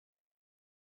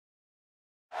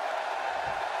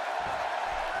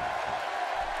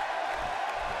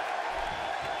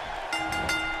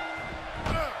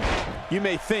You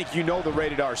may think you know the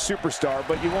rated R superstar,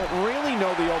 but you won't really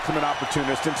know the ultimate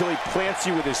opportunist until he plants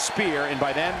you with his spear, and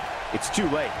by then, it's too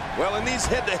late. Well, in these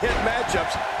head-to-head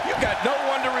matchups, you've got no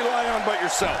one to rely on but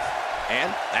yourself. And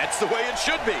that's the way it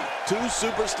should be. Two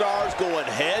superstars going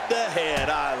head-to-head.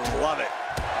 I love it.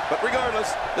 But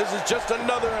regardless, this is just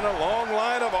another in a long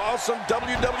line of awesome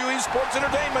WWE sports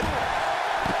entertainment.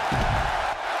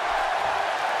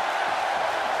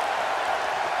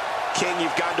 King,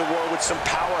 you've gone to war with some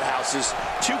powerhouses.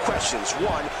 Two questions.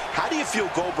 One, how do you feel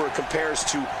Goldberg compares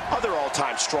to other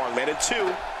all-time strongmen? And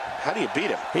two, how do you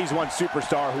beat him? He's one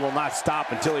superstar who will not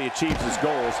stop until he achieves his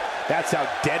goals. That's how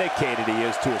dedicated he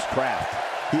is to his craft.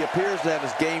 He appears to have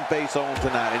his game face on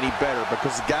tonight, and he better,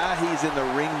 because the guy he's in the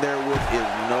ring there with is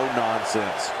no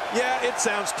nonsense. Yeah, it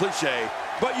sounds cliche,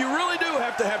 but you really do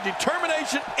have to have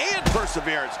determination and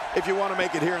perseverance if you want to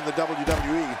make it here in the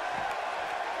WWE.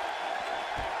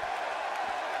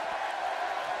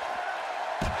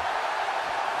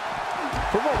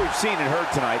 From what we've seen and heard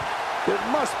tonight, there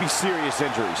must be serious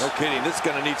injuries. No kidding, this is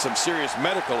going to need some serious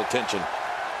medical attention.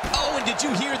 Oh, and did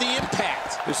you hear the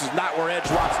impact? This is not where Edge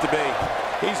wants to be.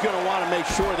 He's going to want to make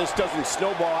sure this doesn't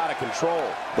snowball out of control.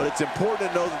 But it's important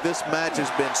to know that this match has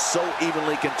been so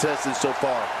evenly contested so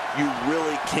far. You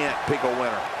really can't pick a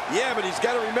winner. Yeah, but he's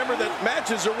got to remember that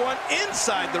matches are won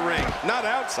inside the ring, not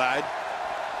outside.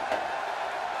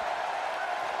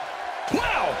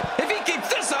 Wow! If he keeps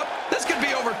this up, this could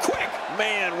be over quick.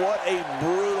 Man, what a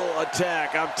brutal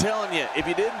attack. I'm telling you, if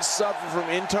you didn't suffer from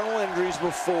internal injuries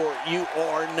before, you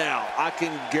are now. I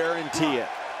can guarantee it.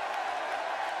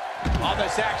 All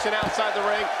this action outside the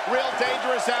ring, real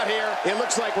dangerous out here. It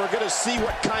looks like we're going to see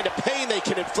what kind of pain they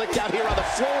can inflict out here on the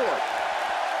floor.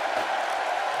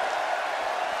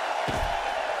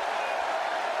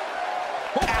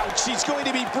 Ouch, he's going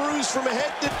to be bruised from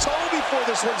head to toe before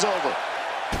this one's over.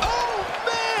 Oh,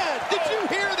 man, did you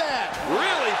hear that?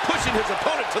 Really pushing his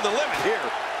opponent to the limit here.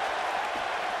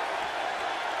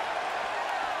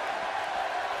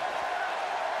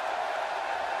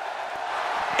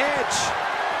 Edge.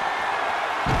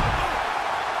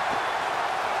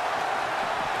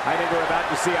 I think we're about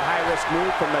to see a high-risk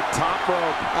move from the top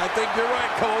rope. I think you're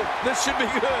right, Cole. This should be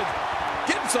good.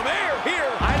 Getting some air here.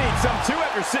 I need some too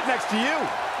after sitting next to you.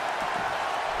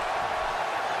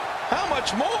 How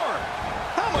much more?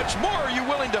 How much more are you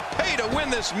willing to pay to win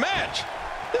this match?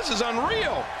 This is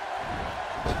unreal.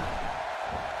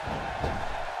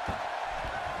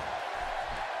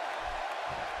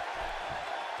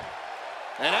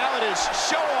 And now it is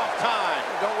show-off time.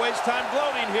 Don't waste time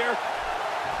gloating here.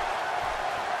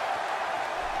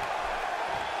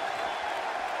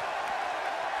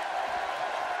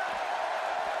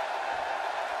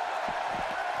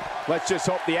 Let's just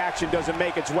hope the action doesn't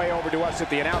make its way over to us at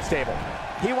the announce table.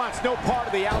 He wants no part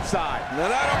of the outside. No,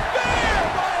 no, no. Bam!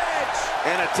 By Edge!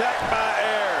 And attack by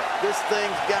air. This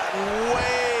thing's gotten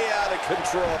way out of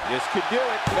control. This could do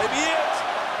it. Maybe it.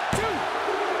 Two.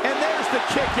 And there's the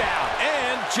kick out.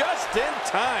 And just in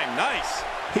time. Nice.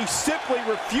 He simply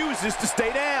refuses to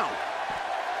stay down.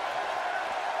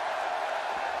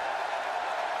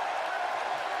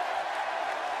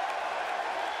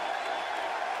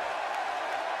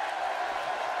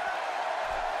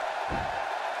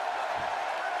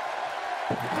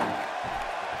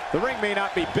 The ring may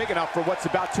not be big enough for what's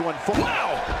about to unfold.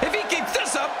 Wow! If he keeps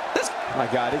this up, this... My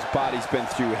God, his body's been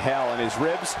through hell, and his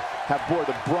ribs have bore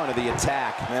the brunt of the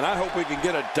attack. Man, I hope we can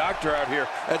get a doctor out here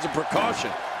as a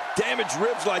precaution. Damaged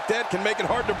ribs like that can make it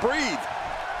hard to breathe.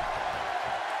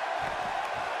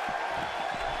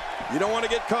 You don't want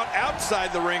to get caught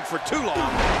outside the ring for too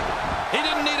long. He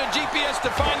didn't need a GPS to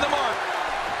find the mark.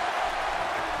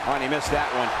 Oh, and he missed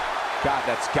that one. God,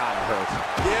 that's gotta hurt.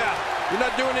 Yeah, you're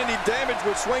not doing any damage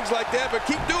with swings like that, but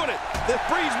keep doing it. This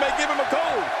breeze may give him a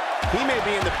cold. He may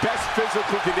be in the best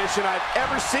physical condition I've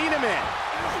ever seen him in.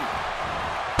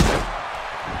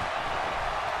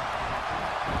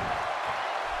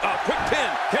 Quick pin.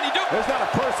 Can he do it? There's not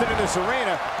a person in this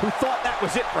arena who thought that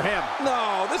was it for him.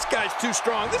 No, this guy's too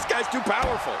strong. This guy's too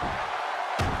powerful.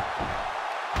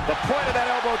 The point of that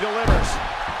elbow delivers.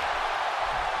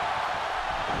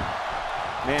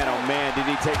 Man, oh man, did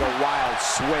he take a wild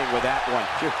swing with that one.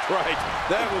 You're right.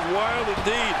 That was wild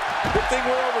indeed. Good thing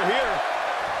we're over here.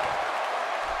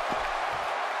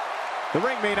 The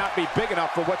ring may not be big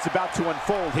enough for what's about to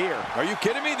unfold here. Are you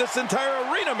kidding me? This entire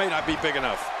arena may not be big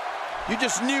enough. You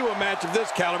just knew a match of this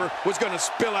caliber was going to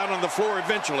spill out on the floor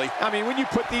eventually. I mean, when you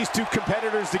put these two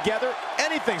competitors together,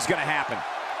 anything's going to happen.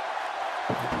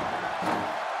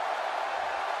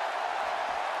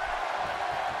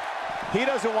 He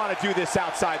doesn't want to do this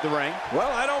outside the ring.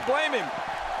 Well, I don't blame him.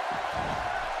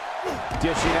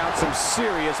 dishing out some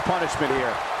serious punishment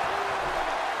here.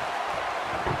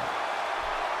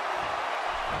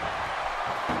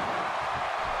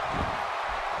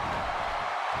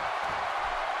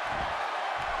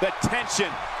 The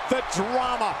tension, the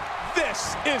drama.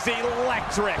 This is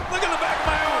electric. Look at the back of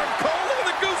my arm, Cole. Look at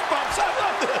the goosebumps. I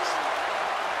love this.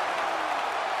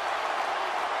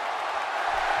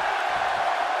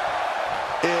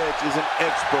 Edge is an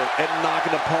expert at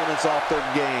knocking opponents off their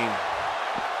game.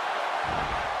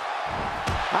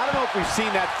 I don't know if we've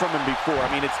seen that from him before. I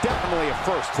mean, it's definitely a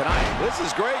first tonight. This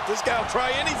is great. This guy will try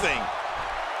anything.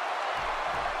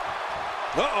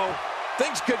 Uh-oh.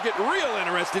 Things could get real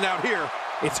interesting out here.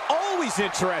 It's always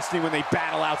interesting when they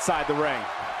battle outside the ring.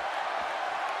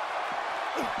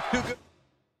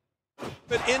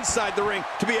 But inside the ring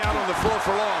to be out on the floor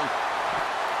for long.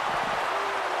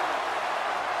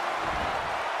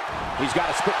 He's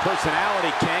got a split personality,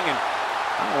 King, and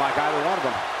I don't like either one of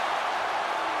them.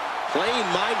 Playing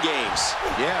mind games.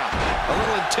 Yeah, a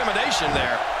little intimidation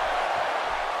there.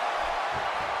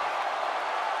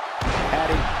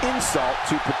 Adding insult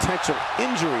to potential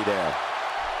injury there.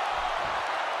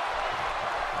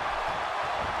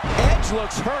 Edge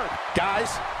looks hurt.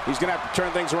 Guys, he's going to have to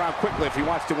turn things around quickly if he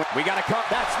wants to win. We got to come.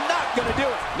 That's not going to do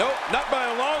it. Nope, not by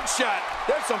a long shot.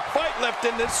 There's some fight left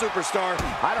in this superstar.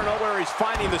 I don't know where he's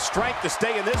finding the strength to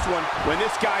stay in this one when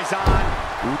this guy's on.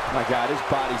 Oop, my God, his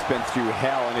body's been through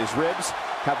hell, and his ribs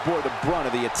have bore the brunt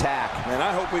of the attack. Man,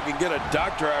 I hope we can get a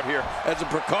doctor out here as a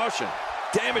precaution.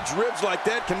 Damaged ribs like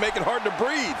that can make it hard to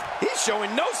breathe. He's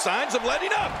showing no signs of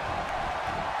letting up.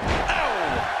 Ow!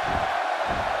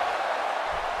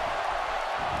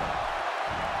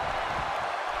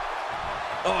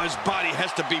 Oh, his body has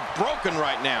to be broken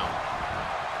right now.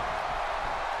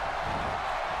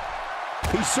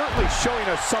 He's certainly showing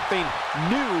us something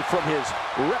new from his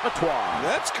repertoire.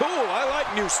 That's cool. I like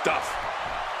new stuff.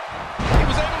 He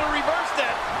was able to reverse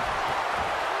that.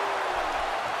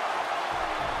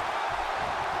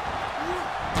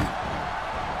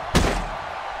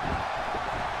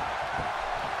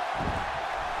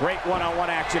 Great one-on-one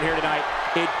action here tonight.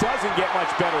 It doesn't get much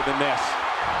better than this.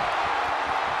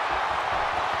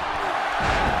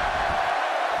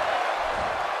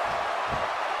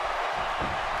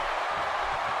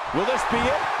 Will this be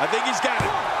it? I think he's got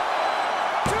it.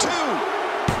 2.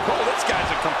 Oh, this guy's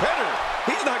a competitor.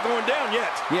 He's not going down yet.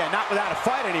 Yeah, not without a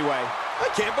fight anyway. I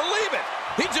can't believe it.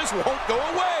 He just won't go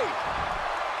away.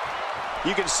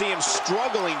 You can see him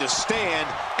struggling to stand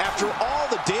after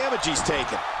all the damage he's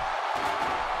taken.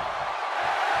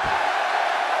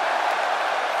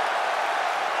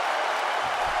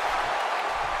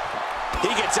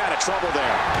 He gets out of trouble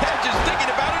there. Edge is thinking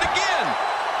about it again.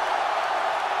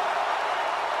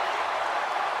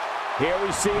 Here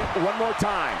we see it one more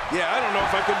time. Yeah, I don't know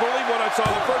if I can believe what I saw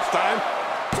the first time.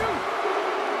 2,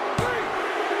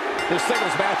 3. This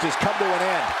singles match has come to an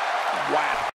end.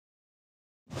 Wow.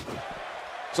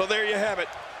 So there you have it.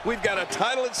 We've got a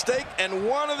title at stake, and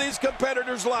one of these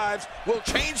competitors' lives will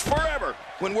change forever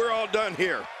when we're all done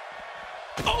here.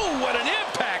 Oh, what an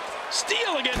impact!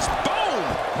 Steel against bone!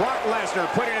 Brock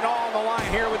Lesnar putting it all on the line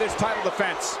here with his title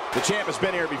defense. The champ has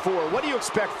been here before. What do you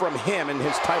expect from him in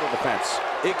his title defense?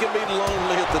 It can be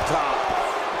lonely at the top.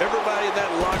 Everybody in that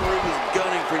locker room is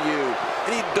gunning for you,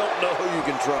 and you don't know who you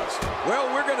can trust. Well,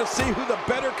 we're going to see who the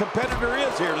better competitor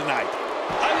is here tonight.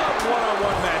 I love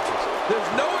one-on-one matches.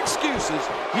 There's no excuses.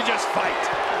 You just fight.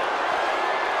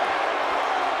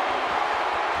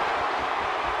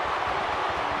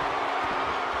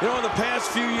 You know, in the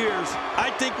past few years, I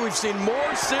think we've seen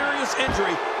more serious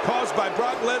injury caused by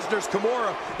Brock Lesnar's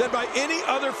Kimura than by any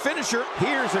other finisher.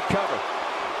 Here's a cover.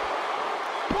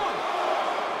 1,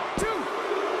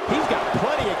 2. He's got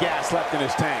plenty of gas left in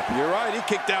his tank. You're right, he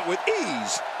kicked out with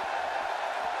ease.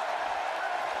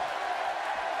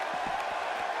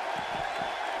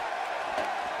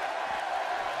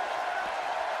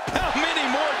 How many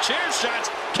more chair shots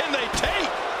can they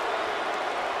take?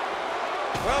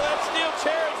 Well, that steel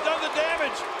chair has done the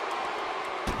damage.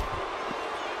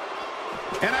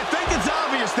 And I think it's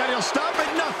obvious that he'll stop at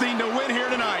nothing to win here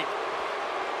tonight.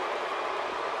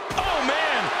 Oh,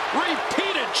 man,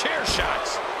 repeated chair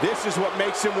shots. This is what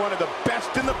makes him one of the best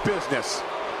in the business.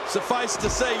 Suffice to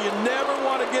say, you never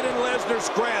want to get in Lesnar's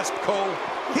grasp, Cole.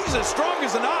 He's as strong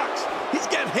as an ox. He's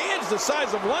got hands the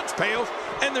size of lunch pails,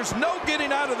 and there's no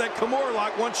getting out of that Kimura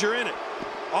lock once you're in it.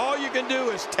 All you can do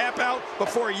is tap out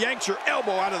before he yanks your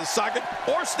elbow out of the socket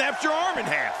or snaps your arm in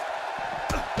half.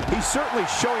 He's certainly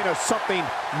showing us something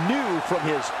new from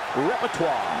his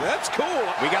repertoire. That's cool.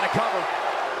 We got to cover.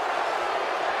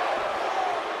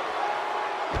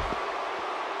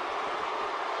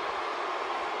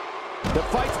 The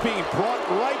The fight's being brought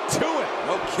right to it.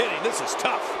 No kidding, this is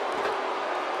tough.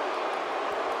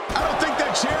 I don't think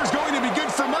that chair is going to be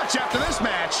good for much after this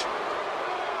match.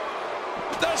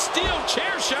 The steel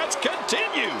chair shots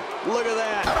continue. Look at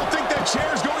that. I don't think that chair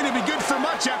is going to be good for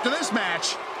much after this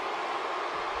match.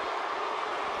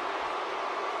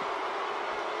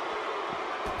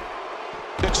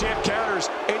 The champ counters,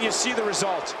 and you see the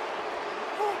result.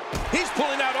 He's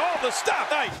pulling out all the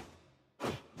stuff. Nice.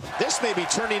 This may be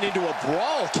turning into a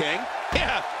brawl, King.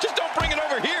 Yeah, just don't bring it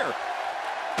over here.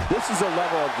 This is a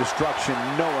level of destruction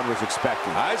no one was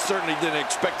expecting. I certainly didn't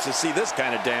expect to see this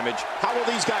kind of damage. How will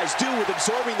these guys do with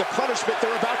absorbing the punishment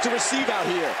they're about to receive out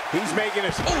here? He's making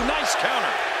us. Oh, nice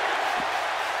counter.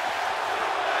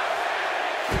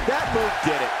 That move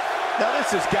did it. Now this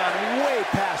has gone way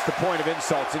past the point of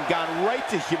insults and gone right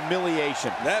to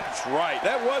humiliation. That's right.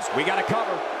 That was. We got to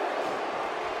cover.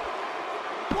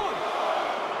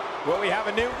 Will we have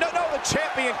a new? No, the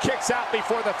champion kicks out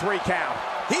before the 3 count.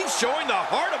 He's showing the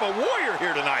heart of a warrior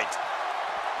here tonight.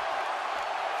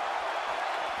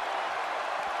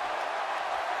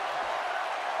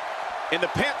 In the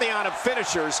pantheon of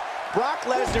finishers, Brock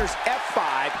Lesnar's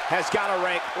F5 has got to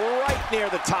rank right near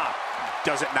the top.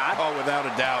 Does it not? Oh, without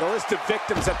a doubt. The list of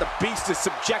victims that the Beast is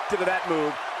subjected to that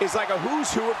move is like a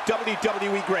who's who of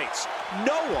WWE greats.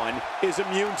 No one is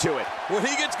immune to it. When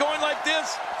he gets going like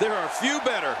this, there are few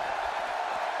better.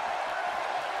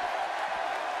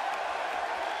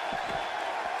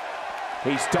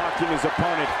 He's stalking his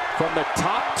opponent from the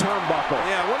top turnbuckle.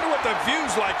 Yeah, I wonder what the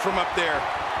view's like from up there.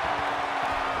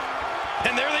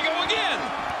 And there they go again.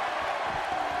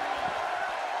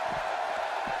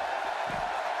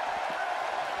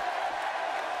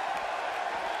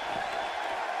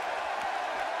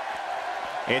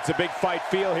 It's a big fight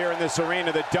feel here in this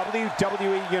arena. The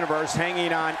WWE Universe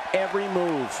hanging on every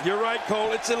move. You're right,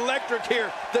 Cole. It's electric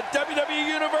here. The WWE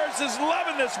Universe is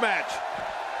loving this match.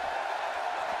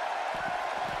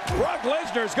 Brock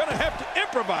Lesnar is going to have to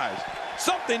improvise.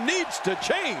 Something needs to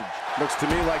change. Looks to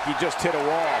me like he just hit a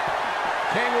wall.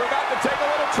 King, we're about to take a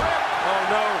little trip. Oh,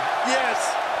 no. Yes.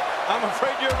 I'm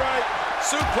afraid you're right.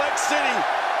 Suplex City.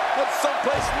 That's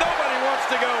someplace nobody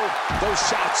wants to go. Those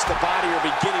shots to the body are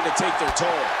beginning to take their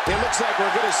toll. It looks like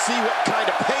we're going to see what kind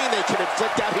of pain they can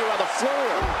inflict out here on the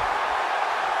floor.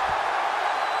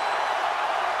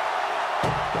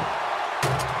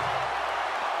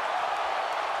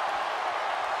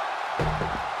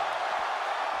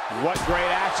 What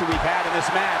great action we've had in this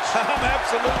match. I'm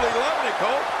absolutely loving it,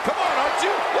 Cole. Come on, aren't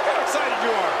you? Look how excited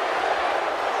you are.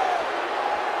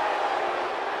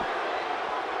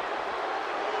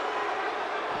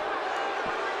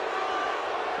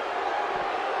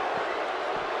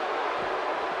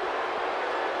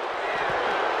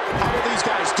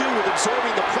 Guys do with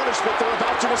absorbing the punishment they're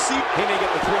about to receive. He may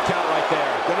get the 3 count right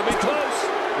there. Gonna be close.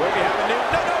 Will we have a new?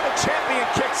 No, the champion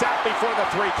kicks out before the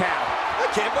 3 count. I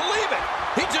can't believe it.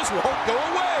 He just won't go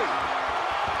away.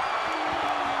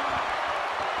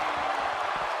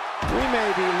 We may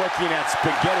be looking at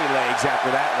spaghetti legs after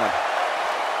that one.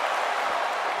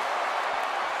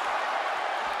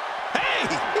 Hey,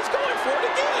 he's going for it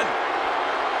again.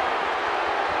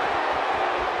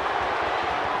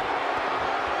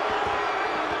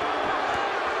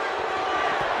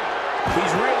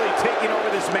 He's really taking over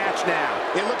this match now.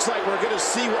 It looks like we're going to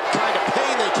see what kind of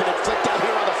pain they can inflict out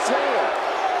here on the floor.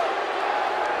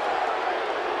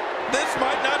 This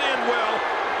might not end well.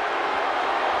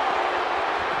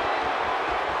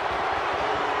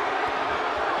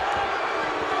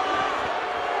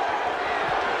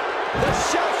 The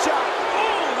shell shot.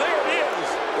 Oh, there it is.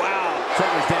 Wow.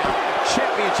 Shoulders down.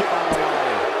 Championship on the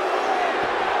line.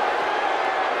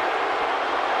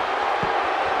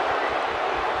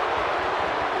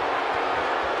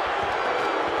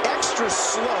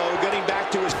 Slow getting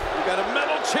back to his. We got a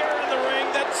metal chair in the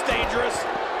ring. That's dangerous.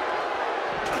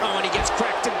 Oh, and he gets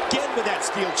cracked again with that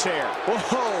steel chair.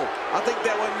 Whoa, I think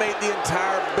that one made the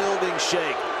entire building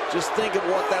shake. Just think of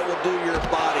what that will do to your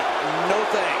body. No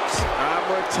thanks. I'm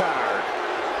retired.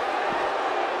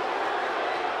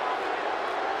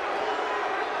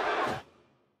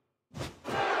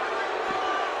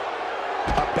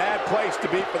 Place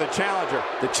to be for the challenger.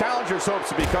 The challenger's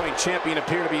hopes of becoming champion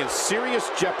appear to be in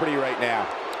serious jeopardy right now.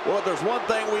 Well, if there's one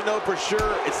thing we know for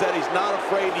sure, it's that he's not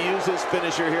afraid to use his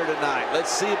finisher here tonight.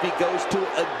 Let's see if he goes to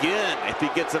it again if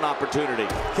he gets an opportunity.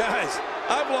 Guys,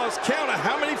 I've lost count of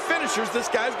how many finishers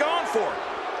this guy's gone for.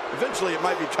 Eventually, it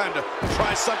might be time to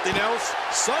try something else.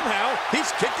 Somehow,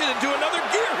 he's kicked it into another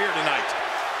gear here tonight.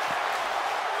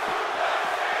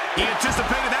 He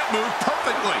anticipated that move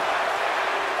perfectly.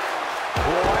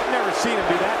 Well, I've never seen him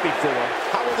do that before.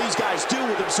 How will these guys do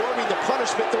with absorbing the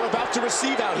punishment they're about to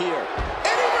receive out here?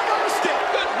 And he reversed it!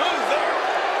 Good move there.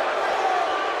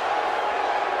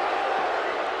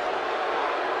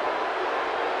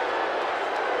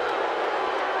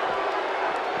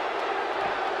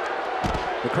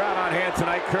 The crowd on hand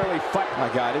tonight clearly fight. My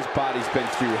God, his body's been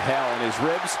through hell, and his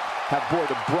ribs have bore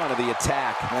the brunt of the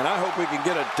attack. And I hope we can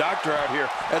get a doctor out here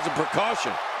as a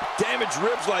precaution. Damaged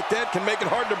ribs like that can make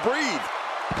it hard to breathe.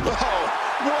 Oh,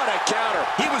 what a counter.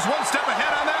 He was one step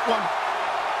ahead on that one.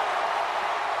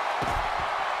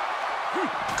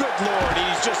 Good Lord,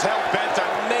 he's just hell-bent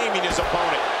on naming his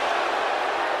opponent.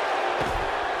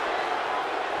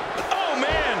 Oh,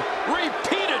 man,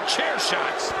 repeated chair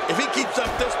shots. If he keeps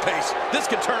up this pace, this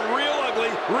could turn real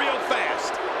ugly real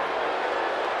fast.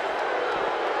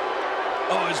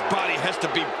 Oh, his body has to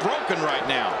be broken right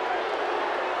now.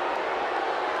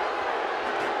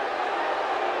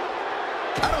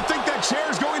 I don't think that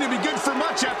chair's going to be good for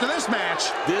much after this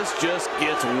match. This just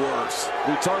gets worse.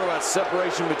 We talk about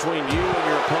separation between you and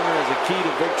your opponent as a key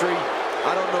to victory.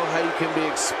 I don't know how you can be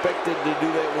expected to do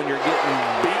that when you're getting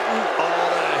beaten all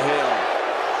to hell.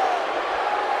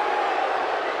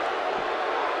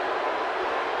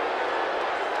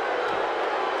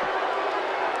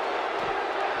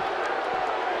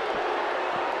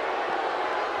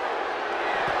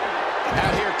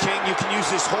 Out here, King, you can use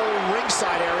this whole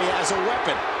ringside area as a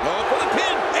weapon. Oh, for the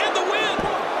pin and the win.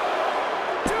 1,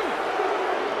 2,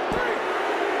 3.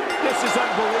 This is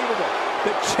unbelievable.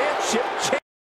 The championship